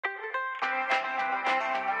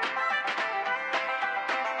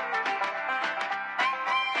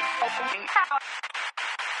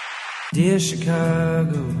Dear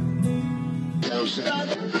Chicago.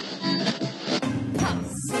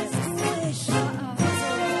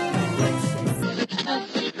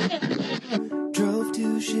 Drove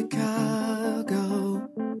to Chicago.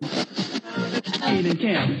 In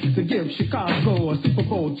camp to give Chicago a Super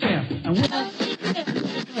Bowl champ.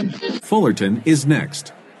 Fullerton is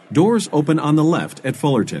next. Doors open on the left at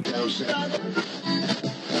Fullerton.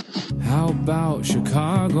 How about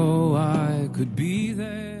Chicago? I could be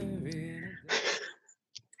there.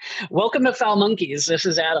 Welcome to Foul Monkeys. This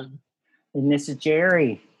is Adam. And this is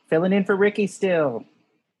Jerry, filling in for Ricky still.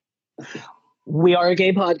 We are a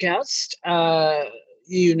gay podcast.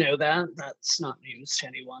 You know that. That's not news to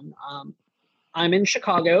anyone. I'm in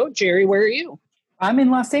Chicago. Jerry, where are you? I'm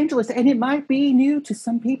in Los Angeles, and it might be new to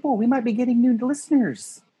some people. We might be getting new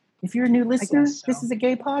listeners. If you're a new listener, This is a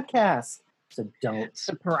gay podcast. So don't be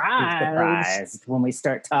surprised when we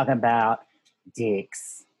start talking about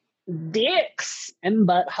dicks. Dicks and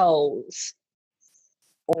buttholes.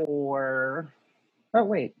 Oh,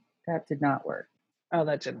 wait, that did not work. Oh,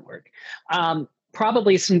 that didn't work.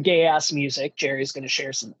 Probably some gay-ass music. Jerry's going to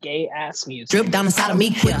share some gay-ass music. Drip down inside of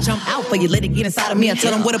me, quick jump out for you, let it get inside of me. I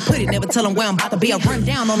tell them where to put it, never tell them where I'm about to be. I run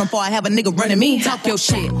down on them before I have a nigga running me. Talk your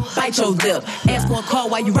shit, bite your lip, ask for a call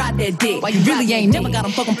while you ride that dick. While you really ain't never got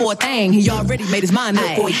him fucking for a thing. He already made his mind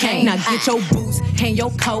up before he came. Now get your boots, hang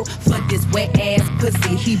your coat for this wet-ass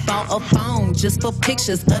pussy. He bought a phone just for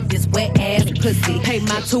pictures of this wet-ass pussy. Pay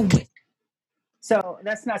my tuition. So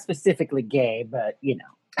that's not specifically gay, but you know.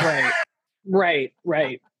 Right.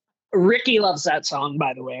 Ricky loves that song,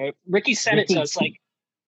 by the way. Ricky sent it to us like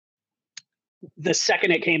the second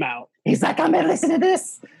it came out. He's like, I'm going to listen to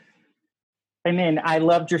this. And then I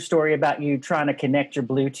loved your story about you trying to connect your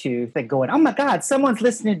Bluetooth and going, oh my God, someone's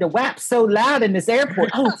listening to WAP so loud in this airport.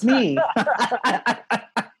 Oh, it's me.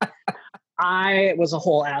 I was a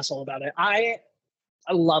whole asshole about it. I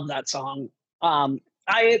love that song.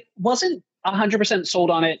 I wasn't 100% sold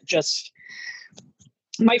on it. Just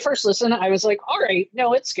my first listen, I was like, all right,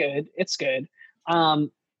 no, it's good. But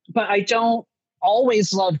I don't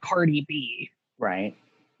always love Cardi B. Right.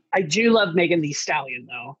 I do love Megan Thee Stallion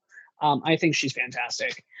though. I think she's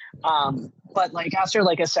fantastic. But like after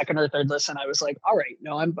like a second or third listen, I was like, all right,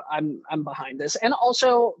 no, I'm behind this. And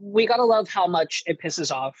also we gotta love how much it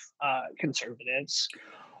pisses off conservatives.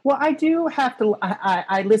 Well, I do have to.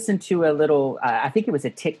 I listened to a little. I think it was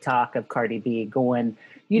a TikTok of Cardi B going,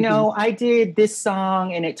 you know, I did this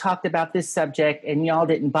song and it talked about this subject and y'all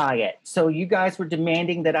didn't buy it. So you guys were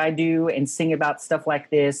demanding that I do and sing about stuff like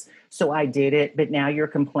this. So I did it. But now you're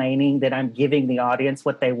complaining that I'm giving the audience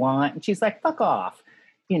what they want. And she's like, fuck off.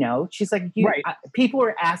 You know, she's like, people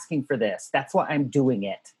are asking for this. That's why I'm doing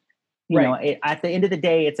it. You know, at the end of the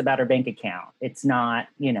day, it's about her bank account. It's not,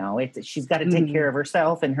 you know, she's got to take care of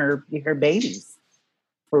herself and her babies.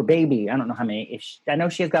 Or baby. I don't know how many. I know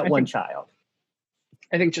she has got one child.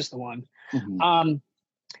 I think just the one.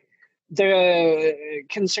 The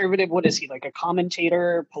conservative, what is he, like a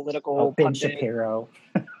commentator, political Ben pundit? Shapiro.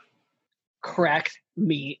 Cracked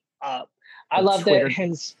me up. I love that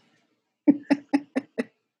his...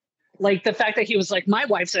 like the fact that he was like, my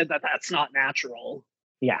wife said that that's not natural.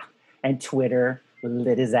 Yeah. And Twitter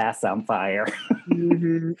lit his ass on fire.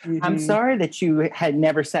 I'm sorry that you had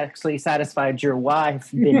never sexually satisfied your wife,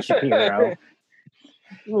 Ben Shapiro.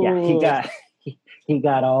 Yeah, he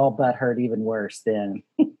got all butthurt even worse then.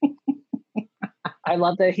 I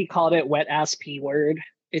love that he called it wet ass P word.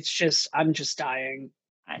 It's just, I'm just dying.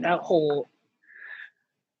 I know. That whole,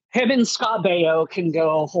 him and Scott Baio can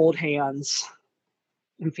go hold hands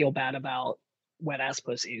and feel bad about wet ass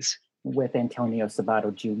pussies. With Antonio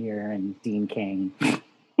Sabato Jr. and Dean Cain.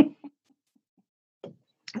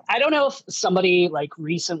 I don't know if somebody like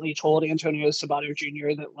recently told Antonio Sabato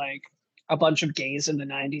Jr. that like a bunch of gays in the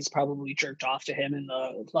 90s probably jerked off to him in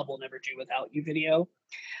the Love Will Never Do Without You video.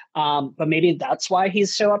 But maybe that's why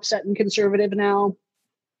he's so upset and conservative now.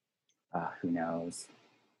 Who knows?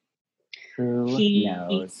 Who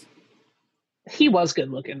knows? He was good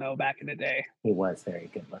looking though back in the day. He was very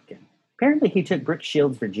good looking. Apparently he took Brooke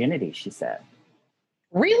Shields' virginity, she said.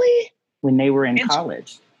 Really? When they were in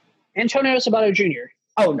college. Antonio Sabato Jr.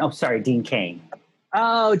 Oh, no, sorry, Dean Cain.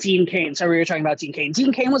 Oh, Dean Cain. So we were talking about Dean Cain.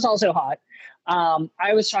 Dean Cain was also hot.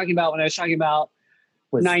 I was talking about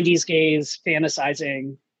 90s gays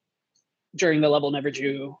fantasizing during the Love Will Never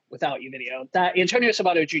Do Without You video. That Antonio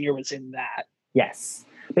Sabato Jr. was in that. Yes.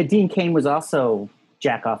 But Dean Cain was also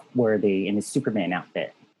jack-off worthy in his Superman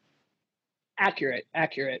outfit. Accurate.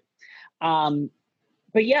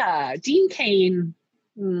 But yeah, Dean Cain.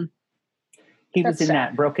 He That's was in sad.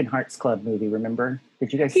 that Broken Hearts Club movie, remember?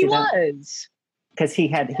 Did you guys He see that? was. Because he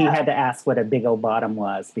had to ask what a big old bottom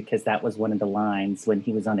was, because that was one of the lines when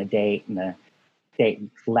he was on a date and the date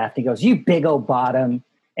left. He goes, "You big old bottom."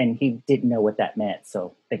 And he didn't know what that meant.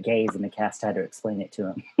 So the gays in the cast had to explain it to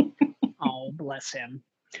him. Oh, bless him.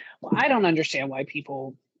 Well, I don't understand why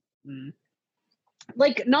people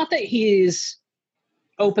like, not that he's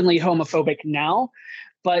openly homophobic now,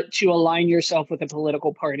 but to align yourself with a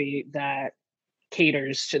political party that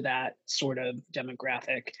caters to that sort of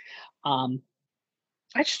demographic.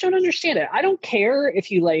 I just don't understand it. I don't care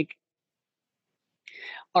if you like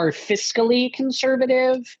are fiscally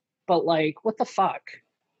conservative, but like, what the fuck?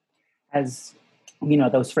 As you know,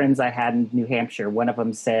 those friends I had in New Hampshire, one of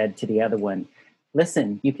them said to the other one,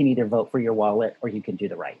 "Listen, you can either vote for your wallet or you can do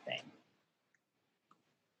the right thing."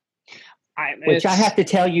 Which I have to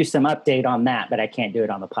tell you some update on that, but I can't do it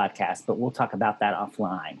on the podcast. But we'll talk about that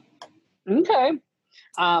offline. Okay.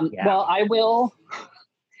 Well, I will.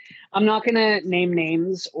 I'm not going to name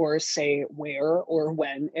names or say where or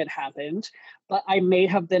when it happened, but I may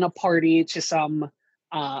have been a party to some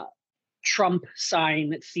Trump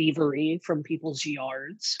sign thievery from people's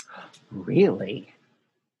yards. Really?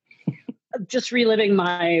 Just reliving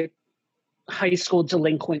my high school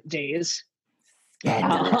delinquent days.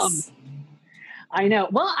 Scandalous. I know.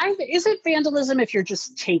 Well, is it vandalism if you're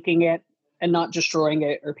just taking it and not destroying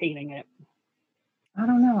it or painting it? I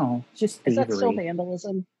don't know. Just thievery. Is that still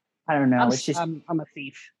vandalism? I don't know. I'm a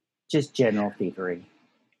thief. Just general thievery.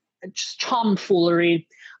 Just tomfoolery.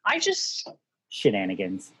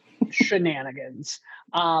 Shenanigans. Shenanigans.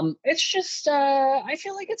 It's just I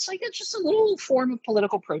feel like it's just a little form of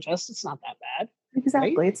political protest. It's not that bad.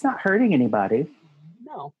 Exactly. Right? It's not hurting anybody.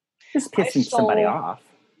 No. Just pissing somebody off.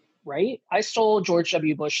 Right? I stole George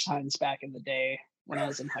W. Bush signs back in the day when I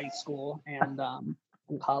was in high school and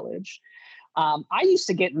in college. I used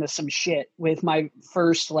to get into some shit with my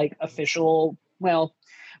first like official, well,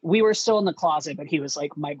 we were still in the closet, but he was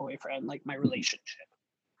like my boyfriend, like my relationship.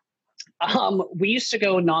 We used to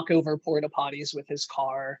go knock over porta potties with his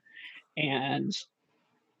car, and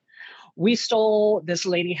we stole, this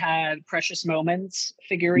lady had Precious Moments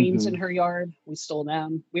figurines in her yard. We stole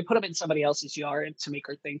them. We put them in somebody else's yard to make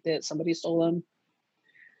her think that somebody stole them.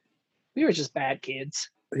 We were just bad kids.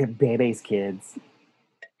 We're baby's kids.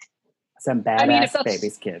 Some badass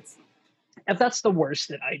baby's kids. If that's the worst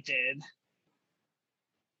that I did.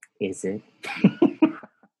 Is it?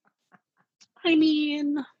 I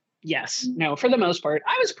mean, yes. No, for the most part,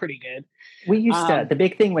 I was pretty good. We used to, the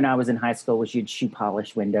big thing when I was in high school was you'd shoe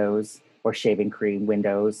polish windows or shaving cream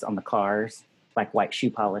windows on the cars, like white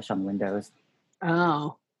shoe polish on windows.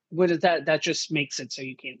 Oh, what is that? That just makes it so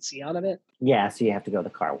you can't see out of it? Yeah, so you have to go to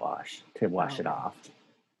the car wash to wash it off.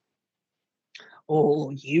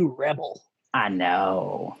 Oh, you rebel. I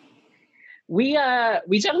know. We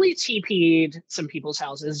definitely TP'd some people's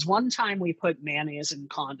houses. One time we put mayonnaise in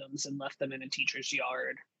condoms and left them in a teacher's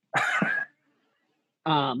yard.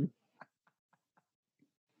 I'm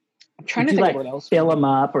trying to think of what else. Fill them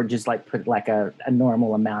up or just like put like a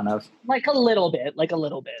normal amount of? Like a little bit.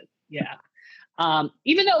 Yeah.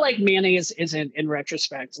 Even though like mayonnaise isn't in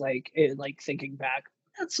retrospect, like thinking back,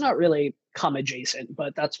 that's not really cum adjacent,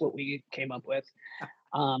 but that's what we came up with.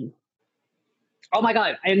 Oh my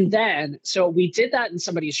God. And then, so we did that in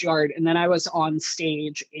somebody's yard. And then I was on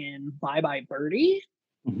stage in Bye Bye Birdie.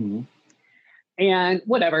 Mm-hmm. And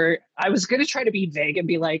whatever, I was going to try to be vague and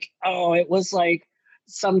be like, oh, it was like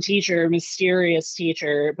some teacher, mysterious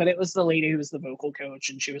teacher, but it was the lady who was the vocal coach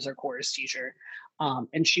and she was our chorus teacher.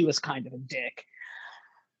 And she was kind of a dick.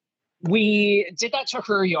 We did that to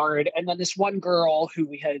her yard. And then this one girl who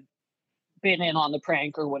we had been in on the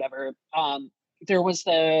prank or whatever, there was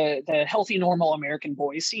the healthy, normal American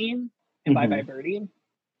boy scene in Bye Bye Birdie,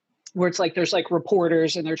 where it's like there's like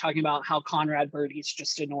reporters and they're talking about how Conrad Birdie's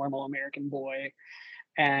just a normal American boy.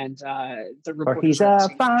 And the reporters or he's a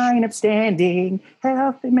fine, upstanding,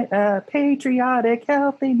 healthy, patriotic,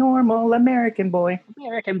 healthy, normal American boy.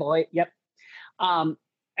 American boy, yep.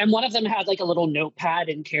 And one of them had like a little notepad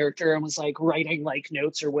in character and was like writing like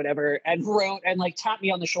notes or whatever and wrote and like tapped me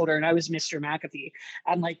on the shoulder and I was Mr. McAfee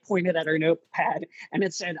and like pointed at her notepad and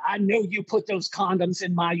it said, "I know you put those condoms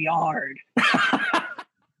in my yard."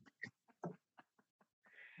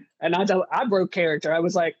 And I broke character. I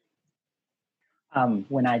was like,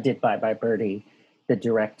 when I did Bye Bye Birdie, the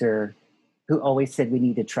director who always said we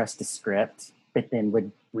need to trust the script, but then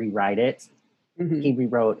would rewrite it. He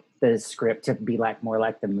rewrote the script to be like more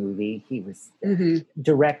like the movie. He was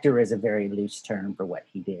director is a very loose term for what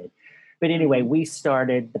he did. But anyway, we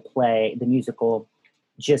started the play, the musical,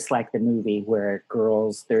 just like the movie where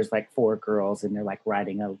there's like 4 girls and they're like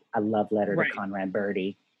writing a love letter Right. to Conrad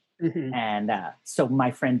Birdie. Mhm. And so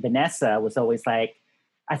my friend Vanessa was always like,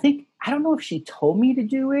 I don't know if she told me to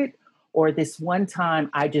do it or this one time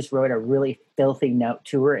I just wrote a really filthy note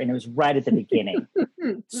to her and it was right at the beginning.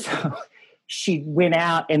 So she went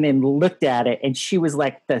out and then looked at it and she was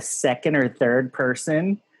like the second or third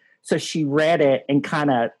person. So she read it and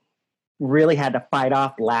kind of really had to fight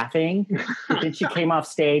off laughing. But then she came off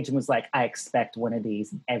stage and was like, I expect one of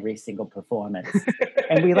these every single performance.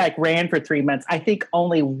 And we like ran for 3 months. I think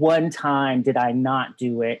only one time did I not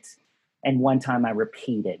do it. And one time I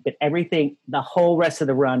repeated, but everything, the whole rest of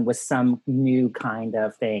the run was some new kind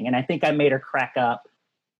of thing. And I think I made her crack up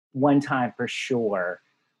one time for sure,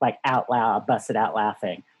 like out loud, busted out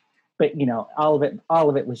laughing. But, you know, all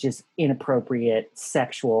of it was just inappropriate,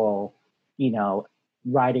 sexual, you know,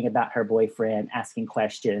 writing about her boyfriend, asking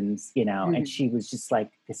questions, you know, and she was just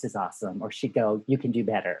like, this is awesome. Or she'd go, you can do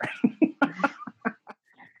better.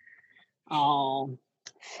 Oh,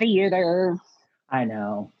 theater. I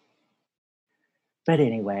know. But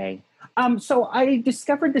anyway, so I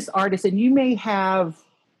discovered this artist and you may have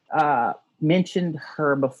mentioned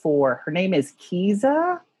her before. Her name is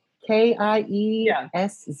Kieza,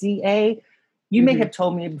 Kieza. You may have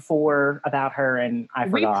told me before about her and I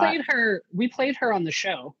forgot. We played her on the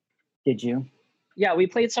show. Did you? Yeah, we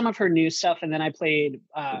played some of her new stuff and then I played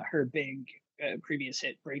her big previous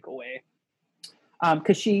hit, Breakaway.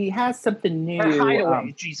 Because she has something new. Or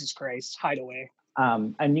Hideaway, Jesus Christ, Hideaway.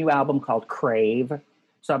 A new album called Crave.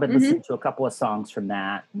 So I've been listening to a couple of songs from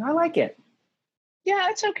that. And I like it. Yeah,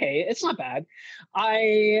 it's okay. It's not bad.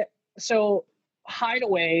 So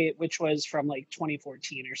Hideaway, which was from like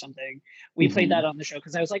 2014 or something, we played that on the show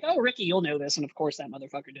because I was like, oh, Ricky, you'll know this. And of course that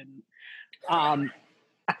motherfucker didn't.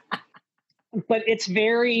 But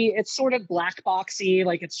it's sort of black boxy,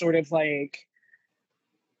 like it's sort of like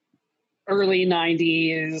early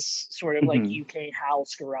 90s, sort of like UK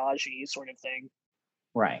house garagey sort of thing.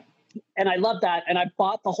 Right. And I love that. And I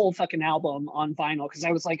bought the whole fucking album on vinyl because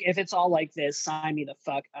I was like, if it's all like this, sign me the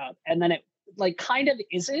fuck up. And then it like kind of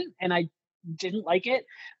isn't. And I didn't like it,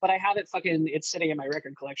 but I have it it's sitting in my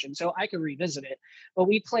record collection, so I could revisit it. But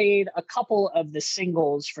we played a couple of the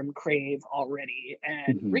singles from Crave already,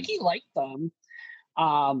 and Ricky liked them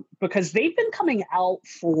because they've been coming out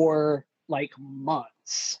for like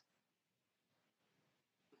months.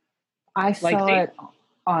 I saw it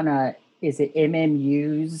on is it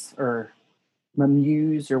MMU's or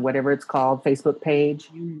Muse or whatever it's called, Facebook page?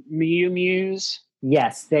 Muse.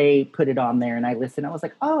 Yes, they put it on there and I listened. I was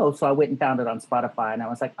like, oh, so I went and found it on Spotify and I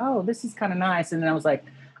was like, oh, this is kind of nice. And then I was like,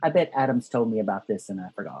 I bet Adam's told me about this and I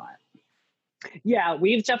forgot. Yeah,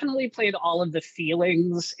 we've definitely played all of the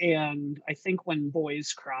Feelings and I think When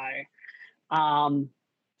Boys Cry. And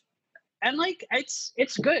like, it's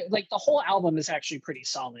good. Like the whole album is actually pretty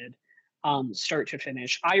solid, start to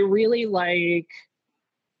finish. I really like,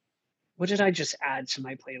 what did I just add to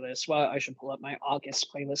my playlist? Well, I should pull up my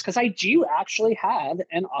August playlist because I do actually have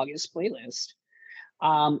an August playlist.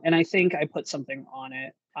 And I think I put something on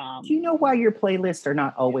it. Do you know why your playlists are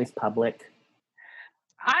not always public?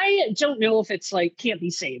 I don't know if it's like Can't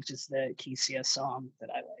Be Saved is the Kieza song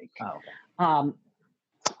that I like. Oh, okay.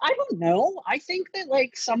 I don't know. I think that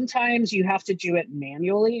like sometimes you have to do it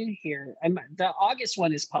manually here. And the August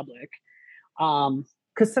one is public.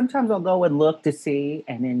 Because sometimes I'll go and look to see,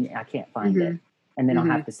 and then I can't find it, and then I'll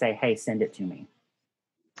have to say, "Hey, send it to me."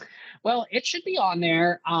 Well, it should be on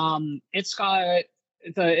there. It's got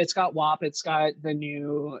WAP. It's got the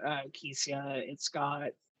new Kieza. It's got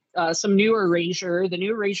some new Erasure. The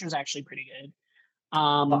new Erasure is actually pretty good.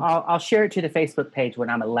 Well, I'll share it to the Facebook page when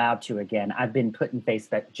I'm allowed to again. I've been put in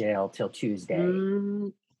Facebook jail till Tuesday.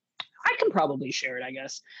 I can probably share it, I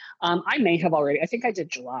guess. I may have already. I think I did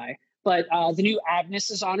July. But the new Agnes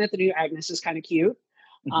is on it. The new Agnes is kind of cute.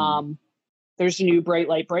 There's a new Bright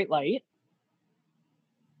Light, Bright Light.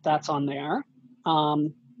 That's on there.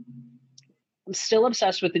 I'm still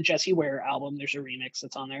obsessed with the Jessie Ware album. There's a remix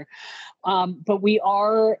that's on there. But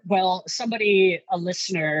a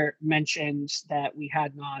listener mentioned that we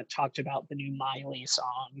had not talked about the new Miley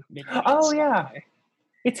song. Midnight Oh, Sky. yeah.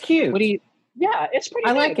 It's cute. Yeah, it's pretty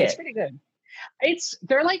good. Like it. It's pretty good.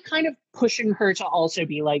 They're like kind of pushing her to also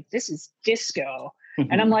be like, this is disco.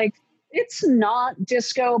 And I'm like, it's not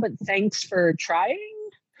disco, but thanks for trying.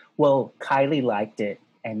 Well, Kylie liked it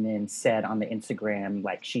and then said on the Instagram,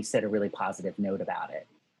 like she said a really positive note about it.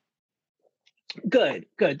 Good.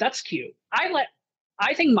 That's cute. I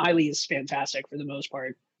think Miley is fantastic for the most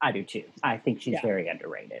part. I do too. I think she's very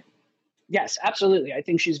underrated. Yes, absolutely. I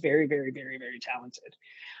think she's very, very, very, very talented.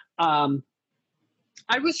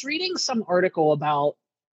 I was reading some article about,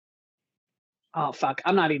 oh fuck,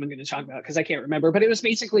 I'm not even going to talk about it because I can't remember, but it was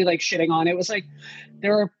basically like shitting on it. Was like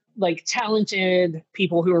there are like talented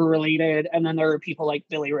people who are related, and then there are people like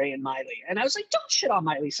Billy Ray and Miley. And I was like, don't shit on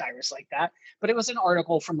Miley Cyrus like that. But it was an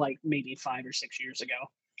article from like maybe 5 or 6 years ago.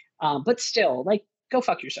 But still, like, go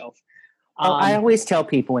fuck yourself. I always tell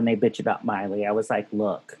people when they bitch about Miley, I was like,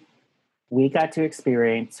 look, we got to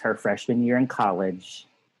experience her freshman year in college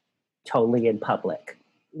totally in public.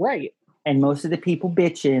 Right. And most of the people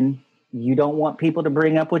bitching, you don't want people to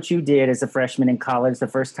bring up what you did as a freshman in college the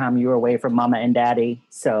first time you were away from mama and daddy.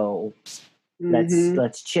 So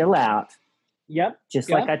let's chill out. Yep. Just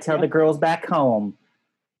like I tell the girls back home.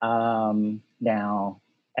 Now,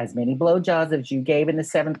 as many blowjobs as you gave in the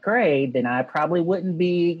 7th grade, then I probably wouldn't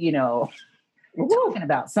be, talking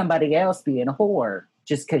about somebody else being a whore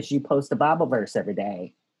just because you post a Bible verse every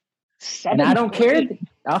day. And I don't care.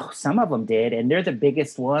 Oh, some of them did. And they're the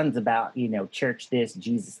biggest ones about, church this,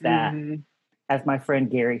 Jesus that. Mm-hmm. As my friend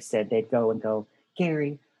Gary said, they'd go,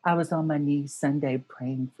 Gary, I was on my knees Sunday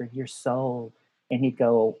praying for your soul. And he'd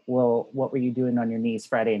go, well, what were you doing on your knees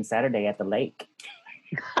Friday and Saturday at the lake?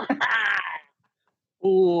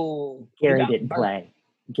 Ooh, Gary didn't play.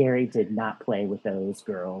 Gary did not play with those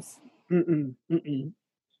girls. I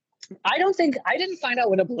didn't find out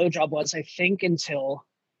what a blowjob was, I think, until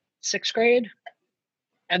 6th grade.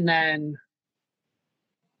 And then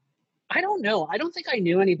I don't know. I don't think I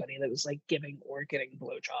knew anybody that was like giving or getting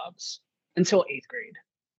blowjobs until 8th grade.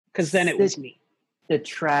 Because then it was me. The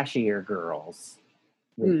trashier girls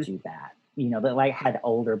would do that. That like had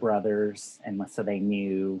older brothers, and so they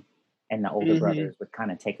knew, and the older brothers would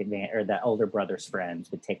kind of take advantage, or the older brothers'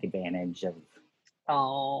 friends would take advantage of.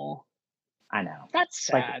 Oh, I know. That's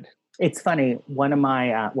sad. Like, it's funny. One of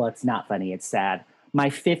my, well, it's not funny. It's sad. My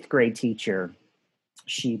 5th grade teacher,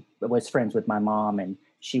 she was friends with my mom, and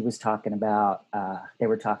she was talking about, they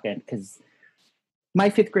were talking, because my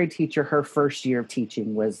 5th grade teacher, her first year of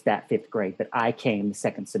teaching was that 5th grade, but I came the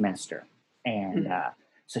 2nd semester. And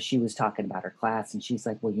so she was talking about her class, and she's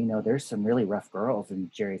like, well, there's some really rough girls in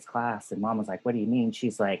Jerry's class. And mom was like, what do you mean?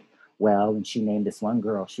 She's like, well, and she named this one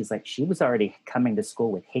girl. She's like, she was already coming to school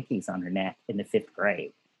with hickeys on her neck in the 5th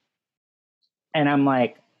grade. And I'm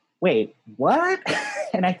like, wait, what?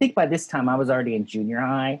 And I think by this time I was already in junior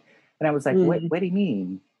high. And I was like, what do you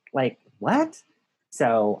mean? Like, what?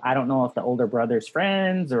 So I don't know if the older brother's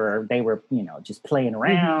friends or they were, just playing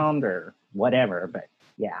around or whatever. But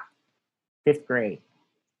yeah, 5th grade.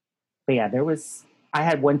 But yeah, I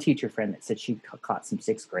had one teacher friend that said she caught some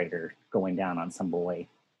 6th grader going down on some boy.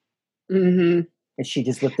 And she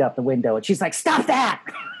just looked out the window and she's like, stop that.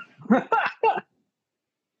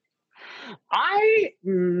 I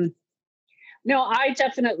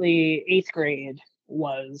definitely 8th grade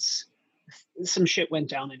was some shit went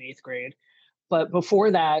down in 8th grade. But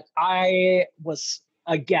before that, I was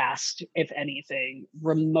aghast if anything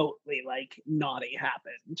remotely like naughty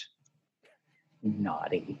happened.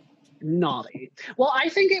 Naughty. Well, I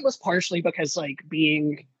think it was partially because like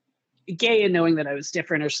being gay and knowing that I was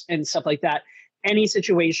different and stuff like that. Any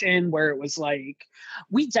situation where it was like,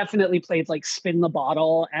 we definitely played like Spin the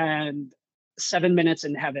Bottle and 7 Minutes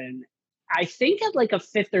in Heaven. I think at like a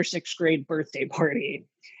 5th or 6th grade birthday party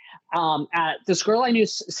at this girl I knew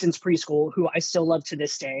since preschool, who I still love to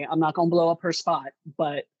this day. I'm not going to blow up her spot,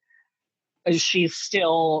 but she's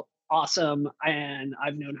still awesome and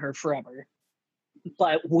I've known her forever.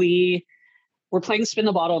 But we were playing Spin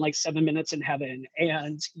the Bottle in like 7 Minutes in Heaven.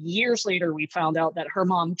 And years later, we found out that her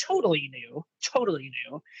mom totally knew,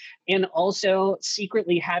 and also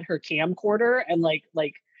secretly had her camcorder and like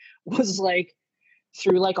was like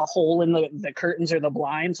through like a hole in the curtains or the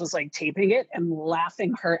blinds, was like taping it and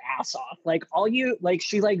laughing her ass off. Like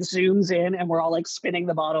she like zooms in and we're all like spinning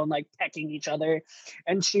the bottle and like pecking each other.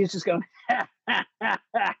 And she's just going, ha, ha, ha,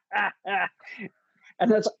 ha, ha, ha. And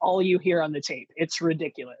that's all you hear on the tape. It's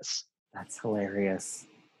ridiculous. That's hilarious.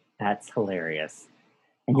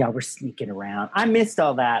 And y'all were sneaking around. I missed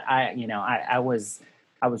all that. I was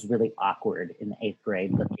really awkward in the 8th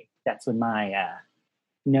grade. That's when my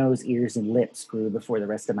nose, ears, and lips grew before the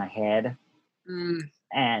rest of my head.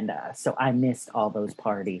 And so I missed all those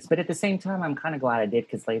parties. But at the same time, I'm kind of glad I did,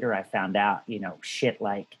 because later I found out, shit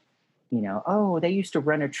like, oh, they used to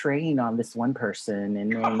run a train on this one person.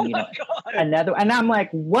 And then, another. And I'm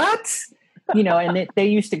like, what? And they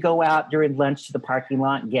used to go out during lunch to the parking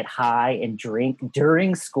lot and get high and drink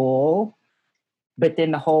during school. But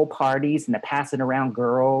then the whole parties and the passing around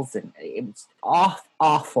girls, and it was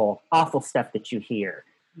awful stuff that you hear,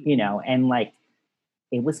 and like,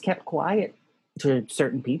 it was kept quiet to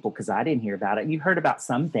certain people because I didn't hear about it. You heard about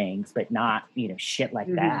some things, but not, shit like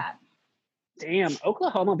that. Damn,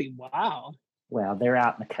 Oklahoma be wow. Well, they're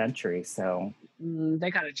out in the country, so they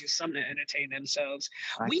got to do something to entertain themselves.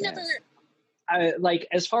 I guess. Like,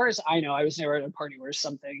 as far as I know, I was never at a party where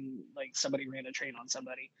somebody ran a train on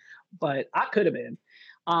somebody, but I could have been.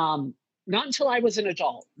 Not until I was an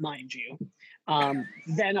adult, mind you.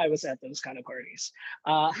 Then I was at those kind of parties.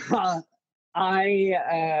 I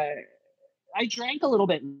drank a little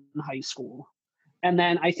bit in high school. And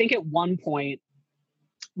then I think at one point,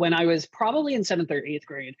 when I was probably in 7th or 8th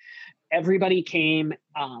grade, everybody came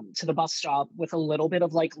to the bus stop with a little bit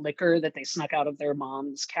of like liquor that they snuck out of their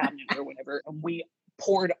mom's cabinet or whatever. And we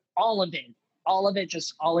poured all of it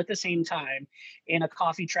just all at the same time in a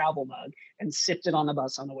coffee travel mug and sipped it on the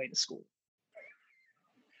bus on the way to school.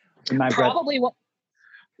 Probably while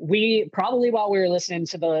we were listening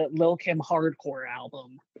to the Lil' Kim Hardcore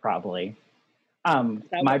album. Probably.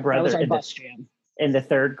 My brother, that was our bus jam. In the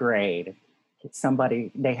 3rd grade,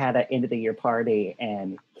 they had an end of the year party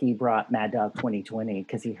and he brought Mad Dog 2020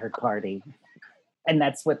 because he heard party. And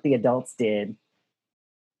that's what the adults did.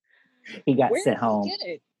 He got sent home. Where did he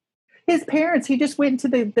get it? His parents, he just went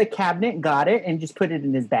into the cabinet and got it and just put it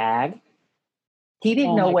in his bag. He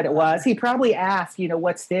didn't know what it was. He probably asked,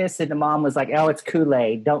 what's this? And the mom was like, oh, it's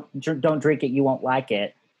Kool-Aid. Don't drink it. You won't like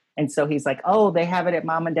it. And so he's like, oh, they have it at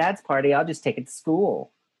mom and dad's party. I'll just take it to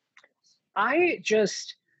school.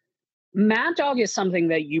 Mad Dog is something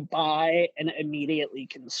that you buy and immediately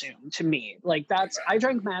consume to me. Like I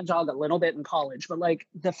drank Mad Dog a little bit in college, but like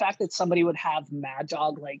the fact that somebody would have Mad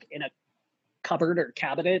Dog like in a cupboard or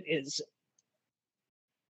cabinet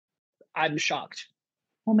I'm shocked.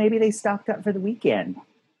 Well, maybe they stocked up for the weekend.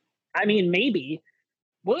 I mean, maybe.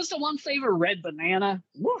 What was the one flavor? Red banana?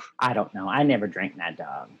 Woof. I don't know. I never drank Mad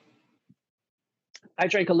Dog. I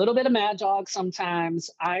drank a little bit of Mad Dog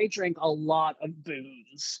sometimes. I drank a lot of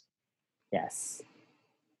Boone's. Yes.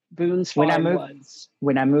 Boone's when I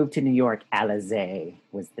moved to New York, Alizé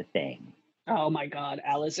was the thing. Oh my God,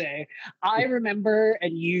 Alizé. I remember,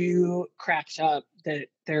 and you cracked up that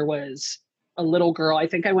there was a little girl. I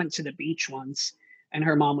think I went to the beach once and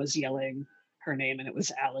her mom was yelling her name and it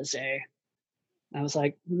was Alizé. I was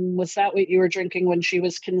like, was that what you were drinking when she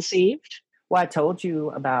was conceived? Well, I told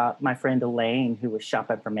you about my friend Elaine who was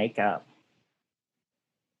shopping for makeup.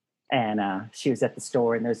 And she was at the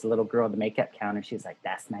store and there's a little girl at the makeup counter. She was like,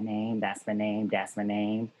 that's my name, that's my name, that's my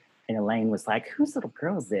name. And Elaine was like, whose little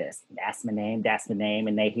girl is this? That's my name, that's my name.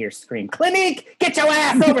 And they hear scream, Clinique, get your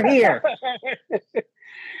ass over here.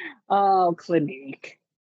 Oh, Clinique.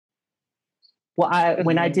 Well,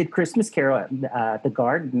 when I did Christmas Carol at the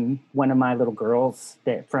Garden, one of my little girls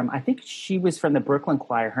I think she was from the Brooklyn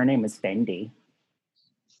Choir. Her name is Fendi.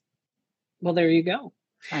 Well, there you go.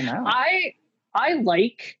 I know. I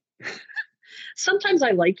like, sometimes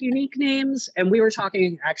I like unique names. And we were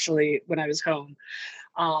talking actually when I was home.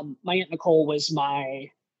 My Aunt Nicole was my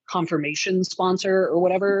confirmation sponsor or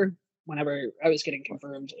whatever, whenever I was getting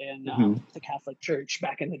confirmed in the Catholic Church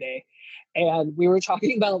back in the day. And we were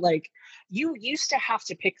talking about like, you used to have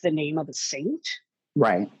to pick the name of a saint.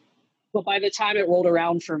 Right. But by the time it rolled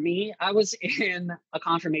around for me, I was in a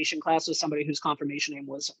confirmation class with somebody whose confirmation name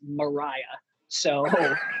was Mariah. So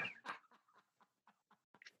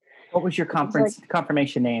what was your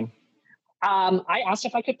confirmation name? I asked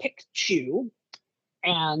if I could pick 2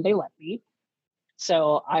 and they let me.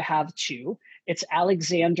 So I have 2. It's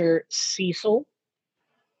Alexander Cecil.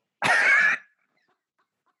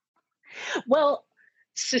 Well,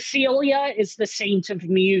 Cecilia is the saint of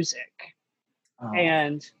music. Oh.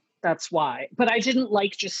 And that's why. But I didn't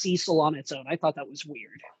like just Cecil on its own. I thought that was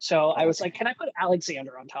weird. So I was like, can I put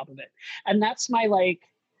Alexander on top of it? And that's my like,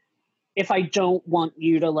 if I don't want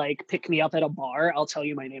you to like pick me up at a bar, I'll tell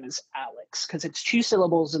you my name is Alex because it's 2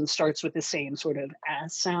 syllables and starts with the same sort of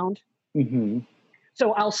as sound. Mm-hmm.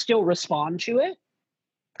 So I'll still respond to it.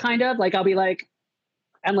 Kind of like I'll be like,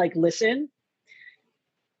 and like, listen.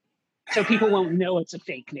 So people won't know it's a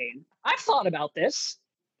fake name. I've thought about this.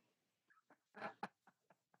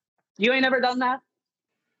 You ain't never done that?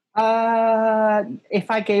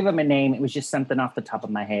 If I gave him a name, it was just something off the top of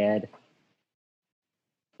my head.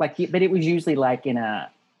 But it was usually like in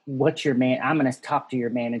what's your man? I'm going to talk to your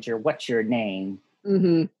manager. What's your name?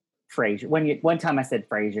 Mm-hmm. Fraser. One time I said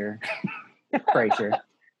Fraser. Fraser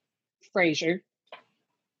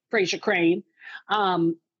Crane.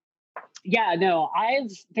 Yeah, no,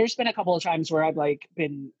 there's been a couple of times where I've like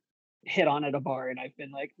been hit on at a bar and I've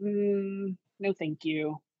been like, no, thank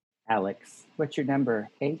you. Alex, what's your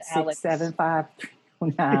number?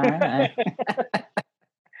 8675309.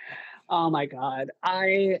 Oh my God.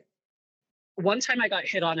 one time I got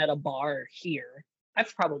hit on at a bar here.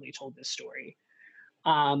 I've probably told this story.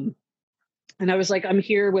 And I was like, I'm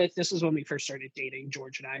here with, this is when we first started dating,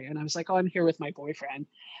 George and I. And I was like, oh, I'm here with my boyfriend.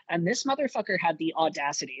 And this motherfucker had the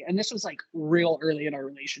audacity. And this was like real early in our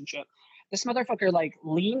relationship. This motherfucker like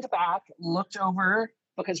leaned back, looked over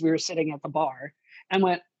because we were sitting at the bar and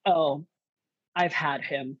went, oh, I've had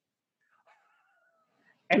him.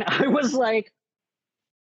 And I was like,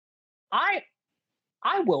 I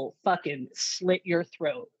will fucking slit your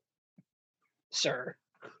throat, sir.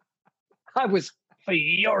 I was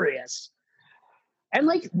furious. And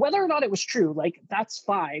like, whether or not it was true, like, that's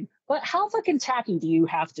fine. But how fucking tacky do you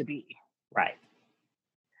have to be? Right.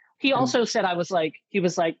 He also said, he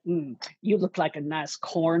was like, you look like a nice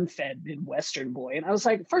corn-fed Midwestern boy. And I was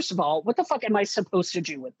like, first of all, what the fuck am I supposed to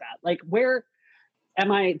do with that? Like, where am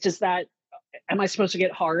I supposed to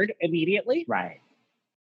get hard immediately? Right.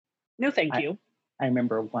 No, thank you. I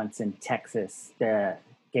remember once in Texas, the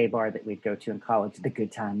gay bar that we'd go to in college, the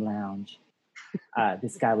Good Time Lounge,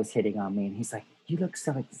 this guy was hitting on me and he's like, you look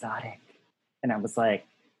so exotic. And I was like,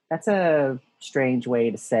 that's a strange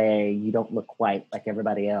way to say you don't look white like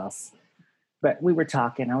everybody else. But we were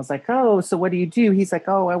talking. I was like, oh, so what do you do? He's like,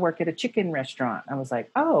 oh, I work at a chicken restaurant. I was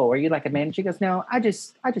like, oh, are you like a manager? He goes, no, I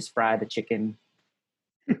just fry the chicken.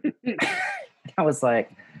 I was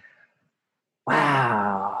like,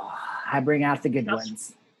 wow, I bring out the good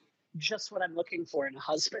ones. Just what I'm looking for in a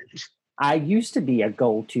husband. I used to be a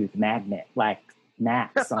gold tooth magnet like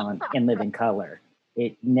Max on In Living Color.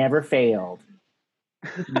 It never failed.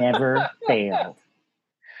 Never failed.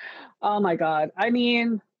 Oh my God. I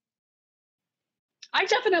mean, I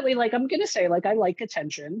definitely I'm going to say I like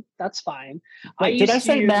attention. That's fine. Wait, did I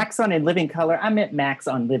say Max on In Living Color? I meant Max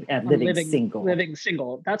on Living Single. Living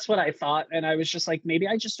Single. That's what I thought. And I was just like, maybe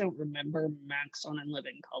I just don't remember Max on In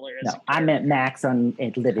Living Color. No, I meant Max on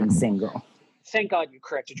Living Single. Thank God you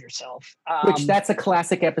corrected yourself. Which that's a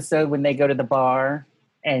classic episode when they go to the bar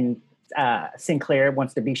and Sinclair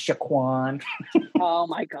wants to be Shaquan. Oh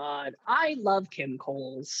my God. I love Kim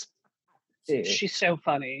Coles. Dude. She's so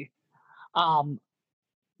funny. I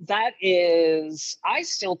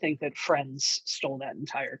still think that Friends stole that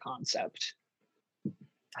entire concept.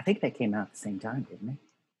 I think they came out at the same time, didn't they?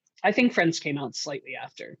 I think Friends came out slightly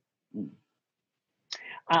after.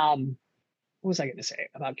 What was I going to say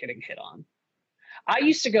about getting hit on? I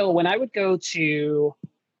used to go, when I would go to,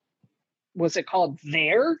 was it called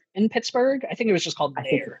There in Pittsburgh? I think it was just called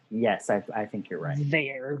There. Yes, I think you're right.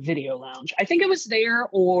 There Video Lounge. I think it was There,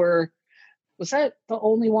 or was that the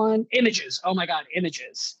only one? Images. Oh my God,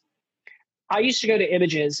 Images. I used to go to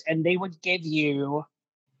Images and they would give you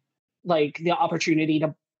the opportunity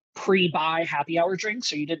to pre-buy happy hour drinks,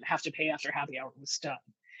 so you didn't have to pay after happy hour was done.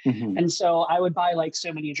 Mm-hmm. And so I would buy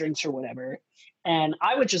so many drinks or whatever. And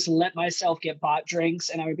I would just let myself get bought drinks.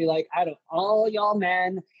 And I would be like, out of all y'all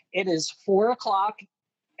men, it is 4:00.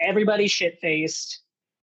 Everybody's shit-faced.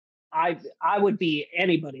 I would be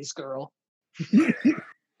anybody's girl.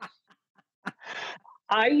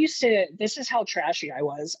 This is how trashy I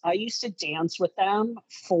was. I used to dance with them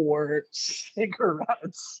for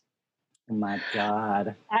cigarettes. Oh my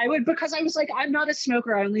God. Because I was like, I'm not a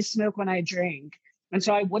smoker. I only smoke when I drink. And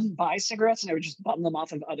so I wouldn't buy cigarettes and I would just bum them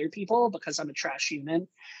off of other people because I'm a trash human.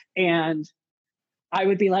 And I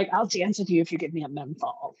would be like, I'll dance with you if you give me a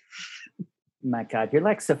menthol. My God, you're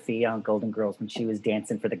like Sophia on Golden Girls when she was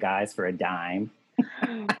dancing for the guys for a dime.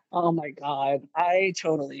 Oh my God. I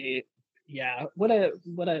totally, yeah. What a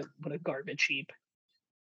garbage heap.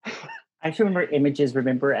 I just remember Images.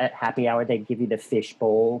 Remember at happy hour, they'd give you the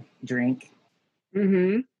fishbowl drink.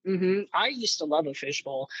 Mm-hmm. Mm-hmm. I used to love a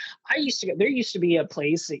fishbowl. There used to be a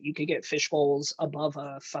place that you could get fish bowls above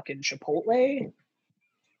a fucking Chipotle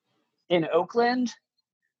in Oakland.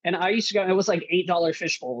 And I used to go, it was $8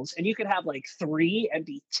 fish bowls. And you could have 3 and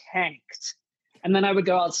be tanked. And then I would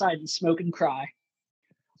go outside and smoke and cry.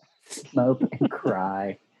 Smoke and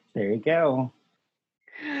cry. There you go.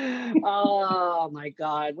 Oh my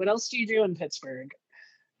God. What else do you do in Pittsburgh?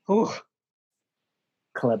 Ooh.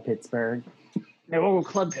 Club Pittsburgh. No,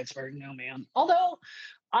 Club Pittsburgh, no, man. Although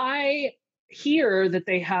I hear that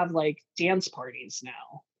they have dance parties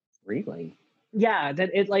now. Really? Yeah, that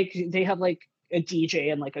they have a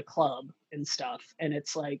DJ and a club and stuff, and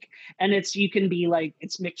it's you can be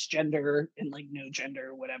it's mixed gender and no gender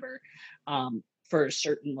or whatever, for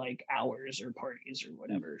certain hours or parties or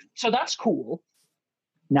whatever. So that's cool.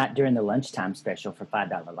 Not during the lunchtime special for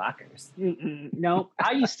 $5 lockers. No,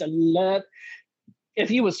 I used to love. If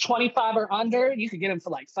he was 25 or under, you could get him for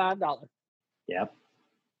 $5. Yep.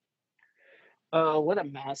 Oh, what a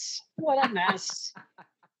mess. What a mess.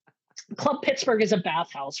 Club Pittsburgh is a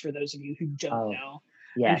bathhouse for those of you who don't know.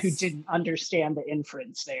 And who Yes. didn't understand the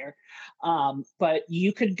inference there. But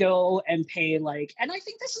you could go and pay like, and I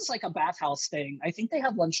think this is like a bathhouse thing. I think they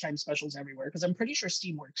have lunchtime specials everywhere because I'm pretty sure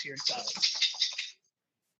Steamworks here does.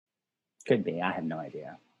 Could be. I have no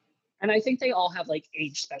idea. And I think they all have like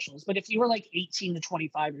age specials. But if you were like 18 to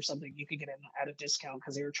 25 or something, you could get in at a discount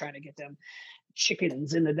because they were trying to get them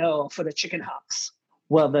chickens in the dough for the chicken hops.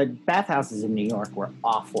 Well, the bathhouses in New York were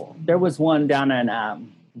awful. There was one down in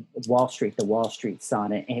Wall Street, the Wall Street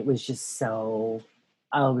Sonnet, and it was just so,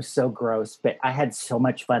 it was so gross. But I had so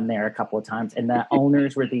much fun there a couple of times. And the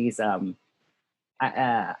owners were these,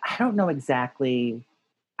 I don't know exactly,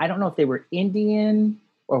 I don't know if they were Indian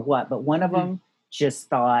or what, but one of them just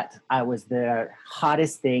thought I was the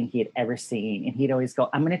hottest thing he had ever seen. And he'd always go,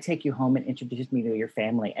 I'm going to take you home and introduce me to your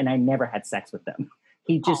family. And I never had sex with them.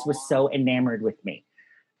 He just was so enamored with me.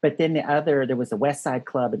 But then there was a West Side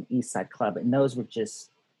Club and East Side Club, and those were just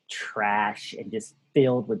trash and just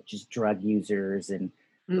filled with just drug users and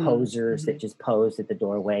posers that just posed at the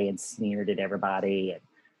doorway and sneered at everybody.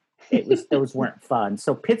 And those weren't fun.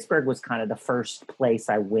 So Pittsburgh was kind of the first place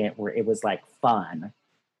I went where it was like fun,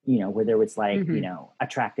 where there was like,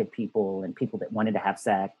 attractive people and people that wanted to have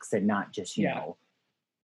sex and not just,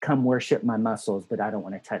 come worship my muscles, but I don't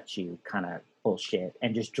want to touch you kind of bullshit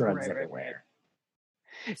and just drugs everywhere.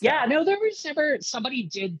 So. Yeah, no, there was never, somebody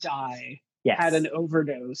did die, had an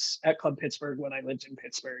overdose at Club Pittsburgh when I lived in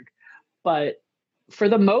Pittsburgh. But for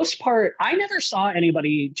the most part, I never saw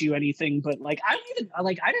anybody do anything, but like, I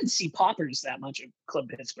didn't see poppers that much at Club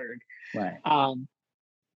Pittsburgh. Right.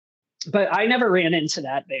 But I never ran into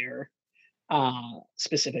that there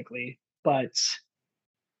specifically,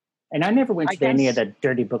 and I never went to any of the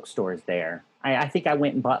dirty bookstores there. I think I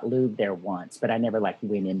went and bought lube there once, but I never like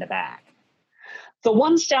went in the back. The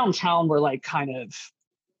ones downtown were like kind of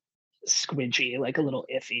squidgy, like a little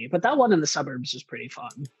iffy, but that one in the suburbs was pretty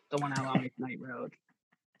fun. The one out on McKnight Road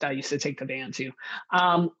that I used to take the van to.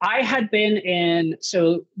 I had been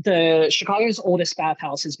so the Chicago's oldest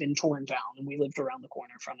bathhouse has been torn down and we lived around the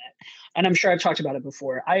corner from it. And I'm sure I've talked about it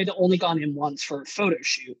before. I had only gone in once for a photo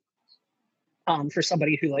shoot for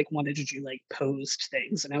somebody who like wanted to do like posed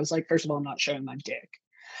things. And I was like, first of all, I'm not showing my dick.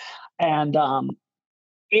 And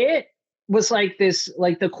it was like this,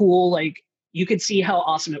 like the cool, like you could see how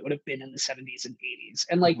awesome it would have been in the 70s and 80s.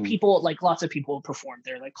 And like people, like lots of people performed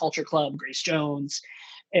there, like Culture Club, Grace Jones.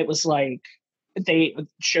 It was like, they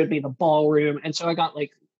showed me the ballroom. And so I got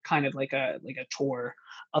like kind of like a tour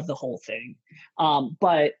of the whole thing.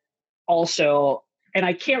 But also, and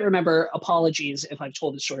I can't remember, apologies if I've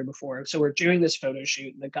told this story before. So we're doing this photo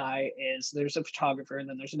shoot. And the guy there's a photographer and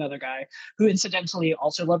then there's another guy who incidentally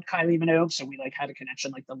also loved Kylie Minogue. So we like had a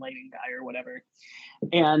connection, like the lighting guy or whatever.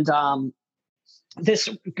 And this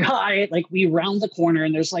guy, like we round the corner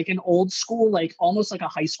and there's like an old school, like almost like a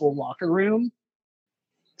high school locker room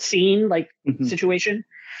scene, like situation.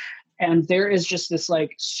 And there is just this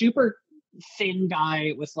like super thin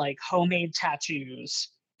guy with like homemade tattoos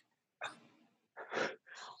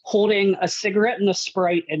holding a cigarette and a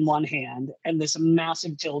Sprite in one hand and this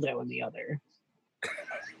massive dildo in the other.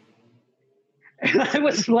 And I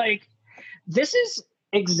was like, this is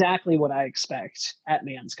exactly what I expect at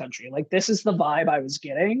Man's Country. Like, this is the vibe I was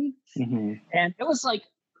getting. And it was like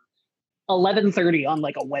 11:30 on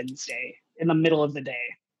like a Wednesday in the middle of the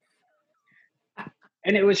day.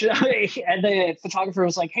 And it was just, and the photographer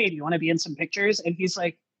was like, hey, do you want to be in some pictures? And he's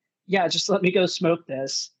like, yeah, just let me go smoke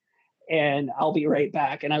this and I'll be right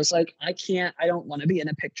back. And I was like, I don't want to be in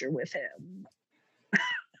a picture with him.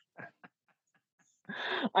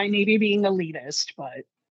 I may be being elitist, but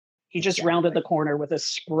he just rounded the corner with a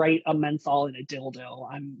Sprite, a menthol, and a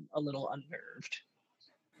dildo. I'm a little unnerved.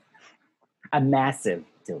 A massive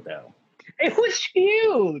dildo. It was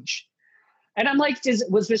huge. And I'm like,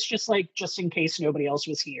 was this just like, just in case nobody else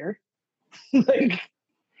was here? Like,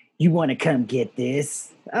 you want to come get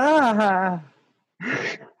this? I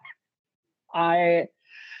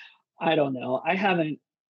don't know. I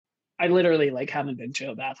literally like haven't been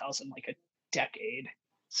to a bathhouse in like a decade.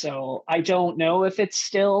 So I don't know if it's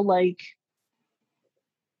still like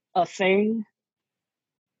a thing.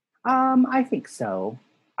 I think so.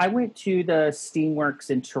 I went to the Steamworks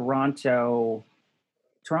in Toronto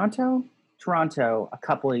a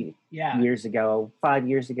couple of years ago, 5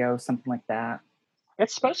 years ago, something like that.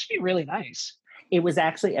 It's supposed to be really nice. It was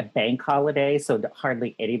actually a bank holiday, so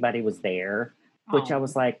hardly anybody was there, which I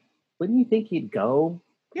was like, wouldn't you think you'd go?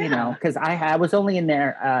 Yeah. You know, because I was only in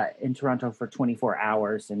there in Toronto for 24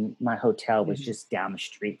 hours and my hotel was just down the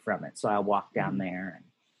street from it. So I walked down there.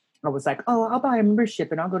 I was like, oh, I'll buy a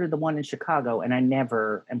membership and I'll go to the one in Chicago. And I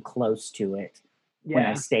never am close to it when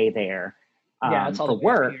I stay there it's all for the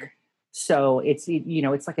way over work. here. So it's,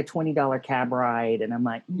 it's like a $20 cab ride. And I'm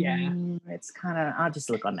like, Yeah. it's kind of, I'll just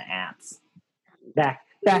look on the apps.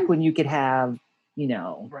 Back when you could have,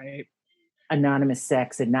 Right. anonymous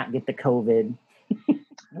sex and not get the COVID.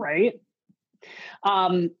 Right.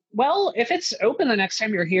 Well, if it's open the next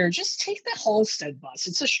time you're here, just take the Halstead bus.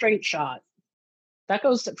 It's a straight shot. That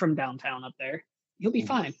goes from downtown up there. You'll be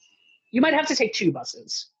fine. You might have to take 2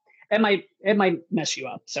 buses. It might mess you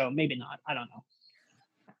up. So maybe not. I don't know.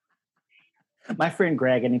 My friend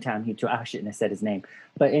Greg, anytime I shouldn't have said his name,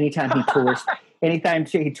 but anytime he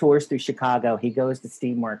tours through Chicago, he goes to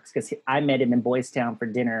Steamworks because I met him in Boys Town for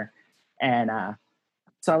dinner. And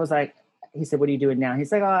so I was like, he said, what are you doing now?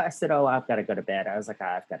 He's like, I said, I've got to go to bed. I was like,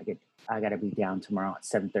 I got to be down tomorrow at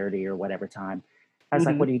 7:30 or whatever time. I was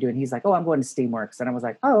like, what are you doing? He's like, I'm going to Steamworks. And I was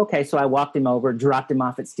like, oh, okay. So I walked him over, dropped him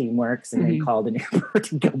off at Steamworks, and then called an Uber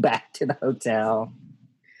to go back to the hotel.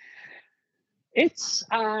 It's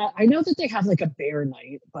I know that they have like a bear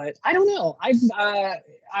night, but I don't know. I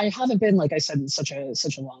haven't been, like I said, in such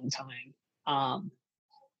a long time.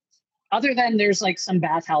 Other than there's like some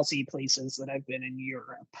bathhousey places that I've been in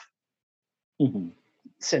Europe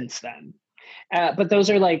since then. But those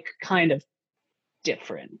are like kind of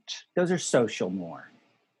different. Those are social more.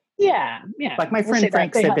 Yeah. Like my friend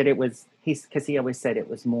Frank said that it was, because he always said it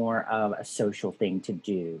was more of a social thing to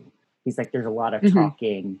do. He's like, there's a lot of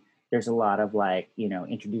talking. There's a lot of like,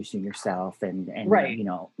 introducing yourself and right.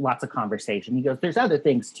 Lots of conversation. He goes, there's other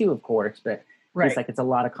things too, of course, but he's like, it's a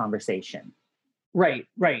lot of conversation. Right.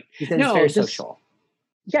 He said it's very social.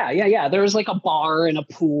 Yeah. There was like a bar and a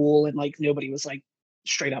pool and like nobody was like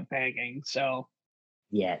straight up banging. So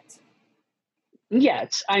Yet.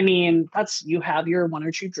 I mean, you have your 1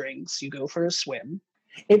 or 2 drinks, you go for a swim.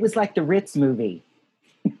 It was like the Ritz movie.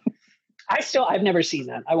 I've never seen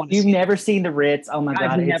that. I want to. You've never seen the Ritz? Oh my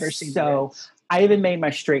God. I've never seen the Ritz. I even made my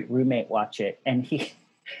straight roommate watch it. And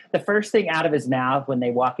the first thing out of his mouth when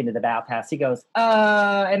they walk into the bathhouse, he goes,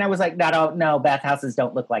 and I was like, no, bathhouses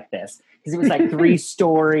don't look like this. Because it was like 3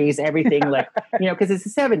 stories, everything like, because it's the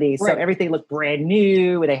 70s. So everything looked brand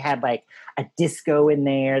new. They had like a disco in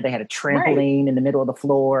there. They had a trampoline in the middle of the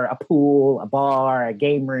floor, a pool, a bar, a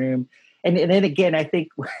game room. And then again, I think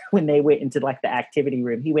when they went into like the activity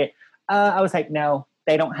room, he went, I was like, no,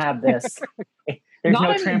 they don't have this. There's Not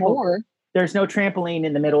no anymore. There's no trampoline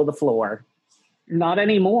in the middle of the floor. Not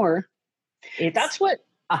anymore. That's what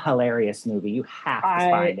a hilarious movie. You have to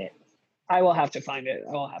find it. I will have to find it.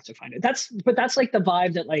 That's like the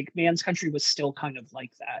vibe that like Man's Country was still kind of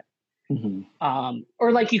like that.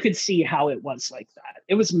 Or like you could see how it was like that.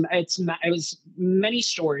 It was many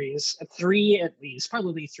stories, 3 at least,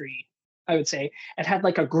 probably 3. I would say it had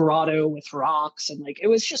like a grotto with rocks and like it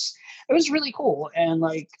was really cool, and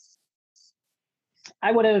like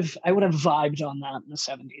I would have vibed on that in the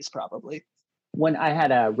 70s probably. When I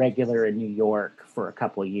had a regular in New York for a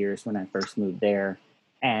couple of years when I first moved there,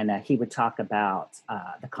 and he would talk about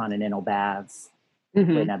the Continental Baths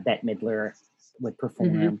when Bette Midler would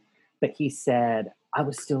perform. But he said, I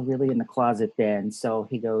was still really in the closet then. So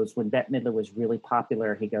he goes, when Bette Midler was really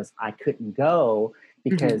popular, he goes, I couldn't go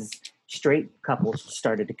because straight couples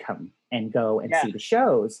started to come and go and see the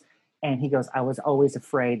shows. And he goes, I was always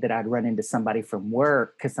afraid that I'd run into somebody from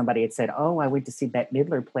work because somebody had said, oh, I went to see Bette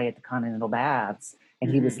Midler play at the Continental Baths.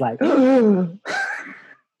 And he was like, Well,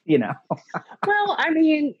 I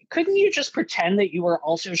mean, couldn't you just pretend that you were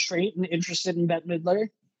also straight and interested in Bette Midler?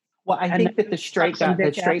 Well, I think that the straight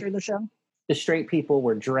after the show? The straight people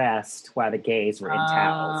were dressed while the gays were in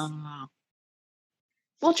towels.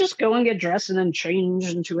 Well, just go and get dressed and then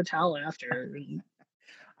change into a towel after.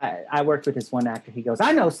 I worked with this one actor. He goes,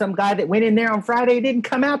 I know some guy that went in there on Friday, didn't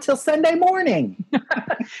come out till Sunday morning.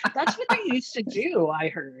 That's what they used to do, I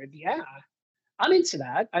heard. Yeah. I'm into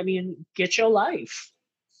that. I mean, get your life.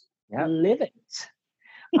 Yep. Live it.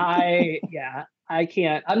 I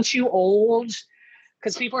can't. I'm too old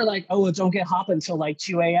because people are like, oh, don't get hop until like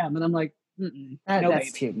 2 a.m. And I'm like,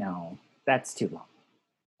 that's too long.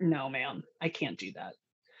 No, ma'am. I can't do that.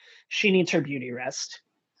 She needs her beauty rest.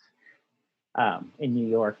 In New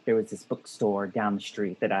York, there was this bookstore down the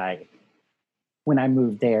street that when I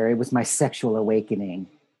moved there, it was my sexual awakening.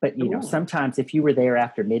 But, sometimes if you were there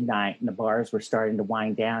after midnight and the bars were starting to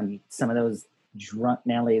wind down, some of those drunk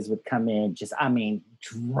Nellies would come in,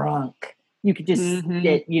 drunk. You could just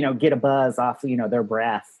get a buzz off, their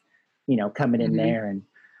breath, coming in there and,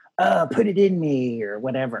 put it in me or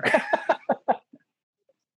whatever.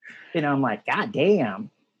 I'm like, God damn.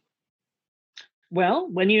 Well,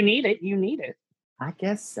 when you need it, you need it. I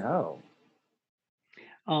guess so.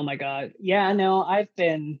 Oh my God. Yeah, no, I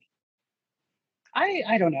don't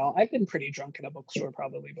know. I've been pretty drunk in a bookstore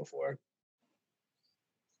probably before.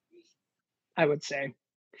 I would say.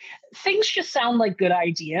 Things just sound like good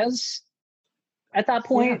ideas at that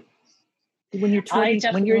point. Yeah. When you're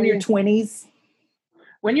in your 20s.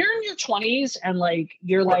 When you're in your 20s and like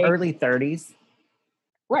you're or like early 30s.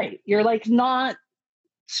 Right. You're like not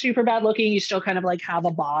super bad looking. You still kind of like have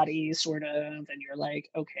a body sort of, and you're like,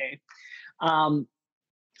 okay. Oh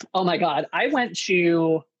my God. I went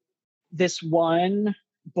to this one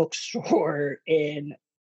bookstore in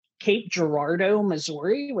Cape Girardeau,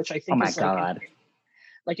 Missouri, which I think is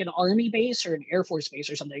like an army base or an Air Force base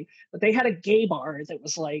or something. But they had a gay bar that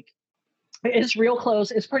was like, it's real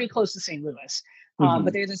close. It's pretty close to St. Louis.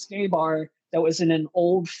 But they had this gay bar that was in an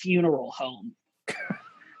old funeral home.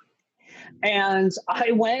 And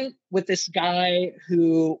I went with this guy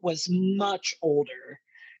who was much older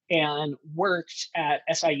and worked at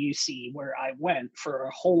SIUC, where I went for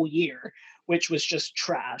a whole year, which was just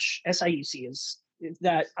trash. SIUC is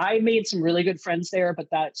that I made some really good friends there, but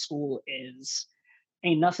that school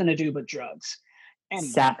ain't nothing to do but drugs.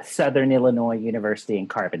 Anyway. Southern Illinois University in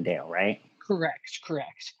Carbondale, right? Correct.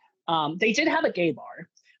 They did have a gay bar,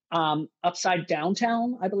 Upside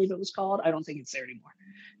Downtown, I believe it was called. I don't think it's there anymore.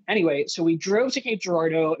 Anyway, so we drove to Cape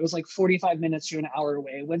Girardeau. It was like 45 minutes to an hour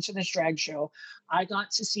away. Went to this drag show. I got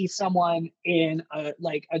to see someone in a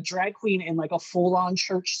drag queen in like a full-on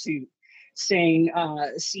church suit sing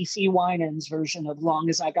CeCe Winans' version of Long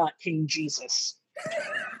as I Got King Jesus.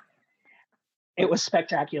 It was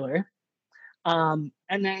spectacular. And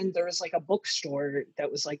then there was like a bookstore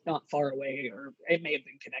that was like not far away, or it may have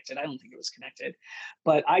been connected. I don't think it was connected,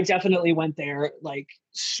 but I definitely went there like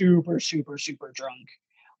super, super, super drunk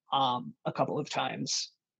a couple of times,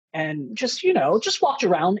 and just walked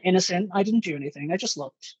around innocent. I didn't do anything. I just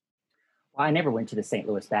looked. Well, I never went to the St.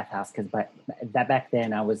 Louis bathhouse because back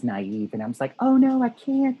then I was naive and I was like, oh no, I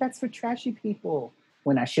can't. That's for trashy people.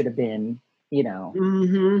 When I should have been,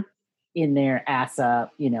 in there, ass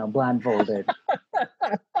up, blindfolded.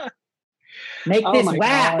 Make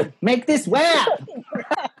this WAP.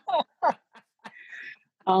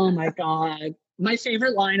 Oh my God. My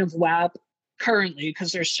favorite line of WAP currently,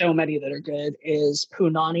 because there's so many that are good, is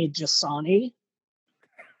Punani Dasani.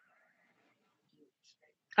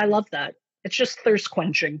 I love that. It's just thirst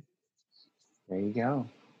quenching. There you go.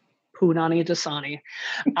 Punani Dasani.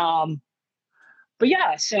 But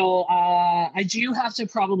yeah, so I do have to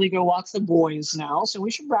probably go walk the boys now, so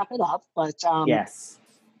we should wrap it up. But yes,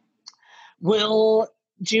 we'll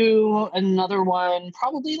do another one.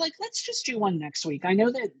 Probably let's just do one next week. I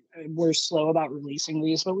know that we're slow about releasing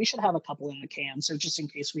these, but we should have a couple in the can. So just in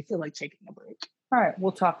case we feel like taking a break. All right,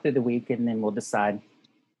 we'll talk through the week and then we'll decide.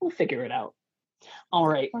 We'll figure it out. All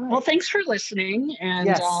right. Well, thanks for listening. And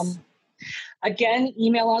yes. Again,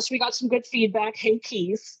 email us. We got some good feedback. Hey,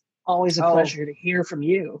 Keith. Always a pleasure to hear from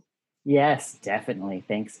you. Yes, definitely.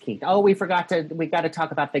 Thanks, Keith. Oh, we got to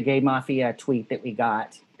talk about the Gay Mafia tweet that we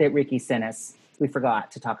got, that Ricky sent us. We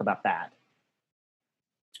forgot to talk about that.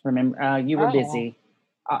 Remember, you were busy.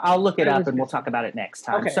 I'll look it up and we'll talk about it next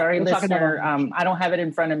time. Okay. Sorry, listener. I don't have it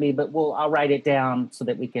in front of me, but I'll write it down so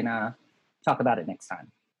that we can talk about it next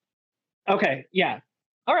time. Okay. Yeah.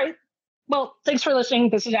 All right. Well, thanks for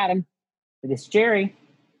listening. This is Adam. This is Jerry.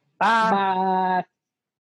 Bye. Bye.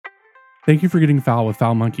 Thank you for getting foul with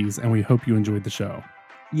Foul Monkeys, and we hope you enjoyed the show.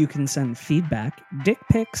 You can send feedback, dick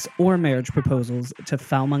pics, or marriage proposals to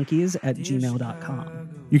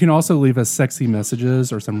foulmonkeys@gmail.com. You can also leave us sexy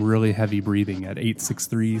messages or some really heavy breathing at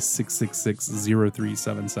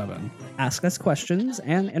 863-666-0377. Ask us questions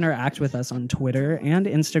and interact with us on Twitter and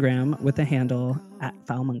Instagram with the handle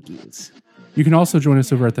 @foulmonkeys. You can also join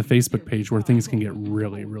us over at the Facebook page where things can get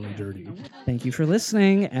really, really dirty. Thank you for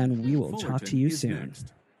listening, and we will talk to you soon.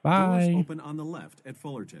 Next. Bye. Doors open on the left at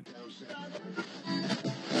Fullerton.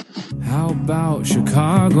 How about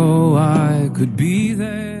Chicago? I could be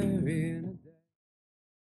there.